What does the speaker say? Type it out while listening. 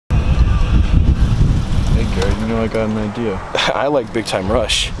know, I got an idea. I like Big Time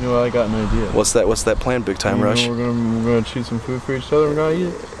Rush. You know, I got an idea. What's that plan, Big Time Rush? We're gonna choose some food for each other. We're gonna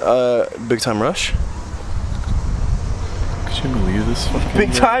eat it. Big Time Rush? Can you believe this fucking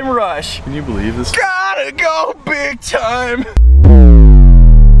Big Time Rush! Can you believe this? Gotta go big time!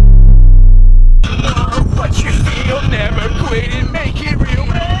 What you feel, never quit and make it real.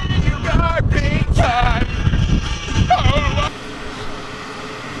 You got big time!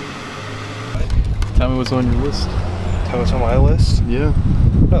 Tell me what's on your list. Tell me what's on my list? Yeah.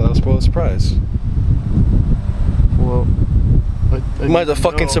 No, that'll spoil the surprise. Well, Mine's a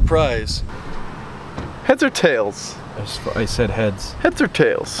fucking surprise. Heads or tails? I said heads. Heads or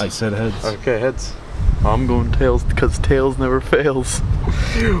tails? I said heads. Okay, heads. I'm going tails because tails never fails.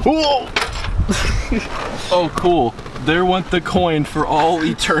 Whoa! Oh, cool. There went the coin for all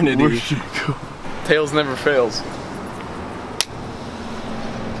eternity. Where'd you go? Tails never fails.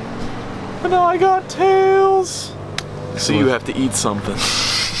 And now I got tails. So you have to eat something.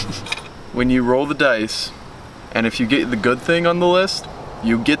 When you roll the dice, and if you get the good thing on the list,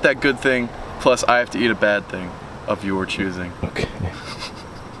 you get that good thing, plus I have to eat a bad thing of your choosing. Okay.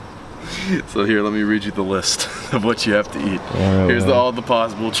 So here, let me read you the list of what you have to eat. Right, Here's all the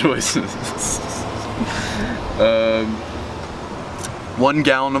possible choices. 1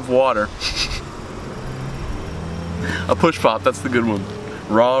 gallon of water. A push pop, that's the good one.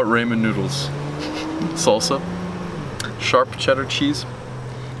 Raw ramen noodles. Salsa. Sharp cheddar cheese.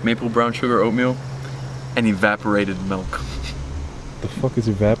 Maple brown sugar oatmeal. And evaporated milk. The fuck is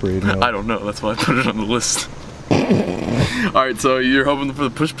evaporated milk? I don't know, that's why I put it on the list. Alright, so you're hoping for the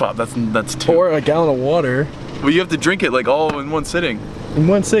push pop, that's 2. Or a gallon of water. Well, you have to drink it like all in one sitting. In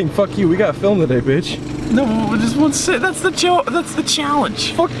one sitting, fuck you, we got film today, bitch. No, just one sit. That's the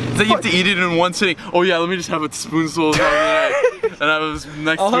challenge. Fuck. That you have to eat it in one sitting. Oh yeah, let me just have a spoonful of that and I was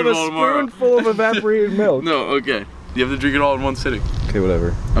next I'll have a tomorrow. spoonful of evaporated milk. No, okay. You have to drink it all in one sitting. Okay,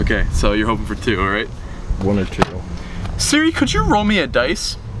 whatever. Okay, so you're hoping for 2, alright? 1 or 2. Siri, could you roll me a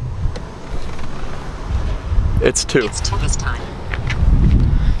dice? It's 2. It's tennis time.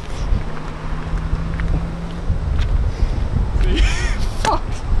 Fuck.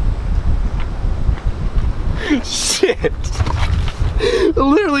 Shit.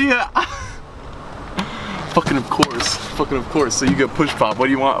 Literally, Fucking of course. Fucking of course. So you get push pop. What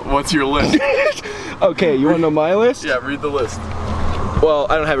do you want? What's your list? Okay, you wanna know my list? Yeah, read the list. Well,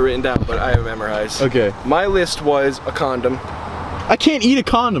 I don't have it written down, but I have it memorized. Okay. My list was a condom. I can't eat a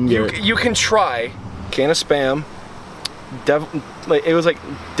condom, Garrett. You can try. Can of Spam. It was like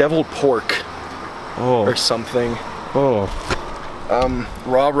deviled pork Oh. or something. Oh.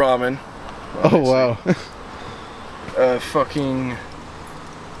 Raw ramen. Oh, wow. Fucking.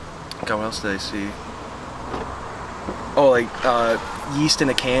 God, what else did I see? Oh, like yeast in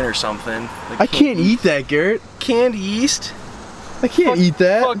a can or something. Like I can't eat that, Garrett. canned yeast. I can't eat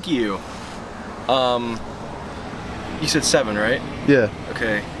that. Fuck you. You said 7, right? Yeah.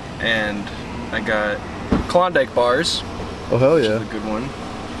 Okay, and I got Klondike bars. Oh, hell Which yeah. is a good one.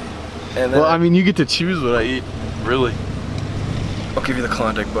 And then Well, I mean, you get to choose what I eat. Really. I'll give you the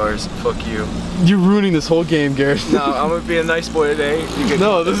Klondike bars. Fuck you. You're ruining this whole game, Garrett. No, I'm gonna be a nice boy today. You get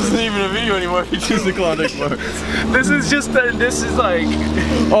No, this isn't even a video anymore. You choose the Klondike bar. This is just this is like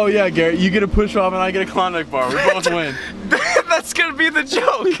Oh yeah, Garrett, you get a push off and I get a Klondike bar. We both win. that's gonna be the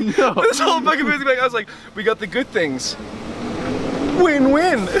joke. No. This whole fucking music, I was like, we got the good things.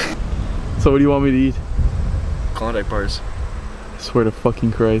 Win-win. So what do you want me to eat? Klondike bars. I swear to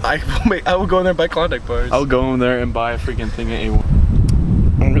fucking Christ. I will go in there and buy Klondike bars. I'll go in there and buy a freaking thing at A1.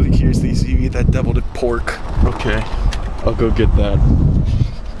 I'm really curious to see you eat that deviled pork. Okay. I'll go get that.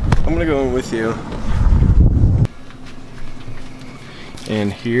 I'm gonna go in with you.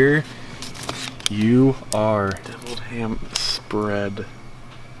 And here you are. Deviled ham spread.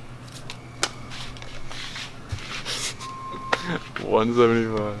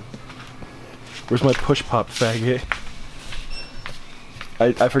 175. Where's my push pop, faggot?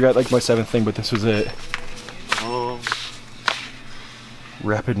 I forgot like my 7th thing, but this was it.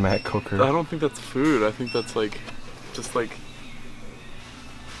 Rapid Mac cooker. I don't think that's food. I think that's like, just like,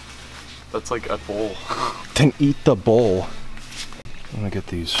 that's like a bowl. Then eat the bowl. I'm gonna get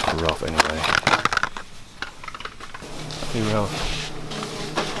these rough anyway. Hey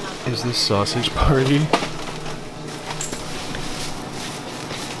Ralph, is this sausage party?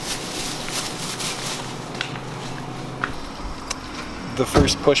 The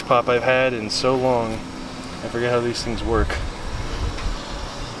first push pop I've had in so long. I forget how these things work.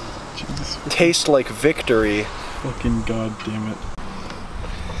 Jesus. Tastes like victory. Fucking god damn it.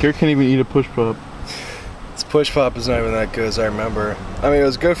 Garrett can't even eat a push pop. This push pop is not even that good as I remember. I mean, it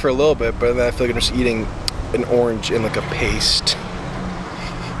was good for a little bit, but then I feel like I'm just eating an orange in like a paste.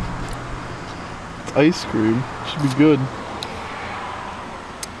 It's ice cream. Should be good.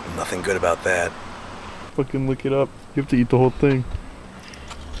 Nothing good about that. Fucking look it up. You have to eat the whole thing.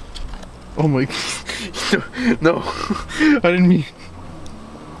 Oh my. No. I didn't mean.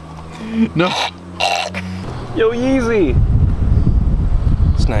 No. Yo, Yeezy.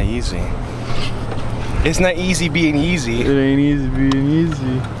 It's not easy. It's not easy being easy. It ain't easy being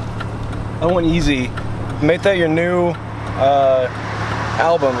easy. I want easy. Make that your new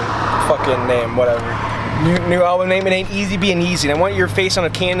album fucking name, whatever. New album name. It ain't easy being easy. And I want your face on a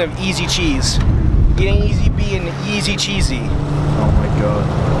can of easy cheese. It ain't easy being easy cheesy. Oh my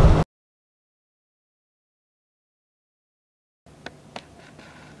god.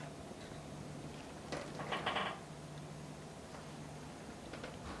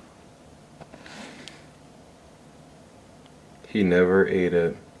 He never ate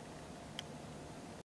it.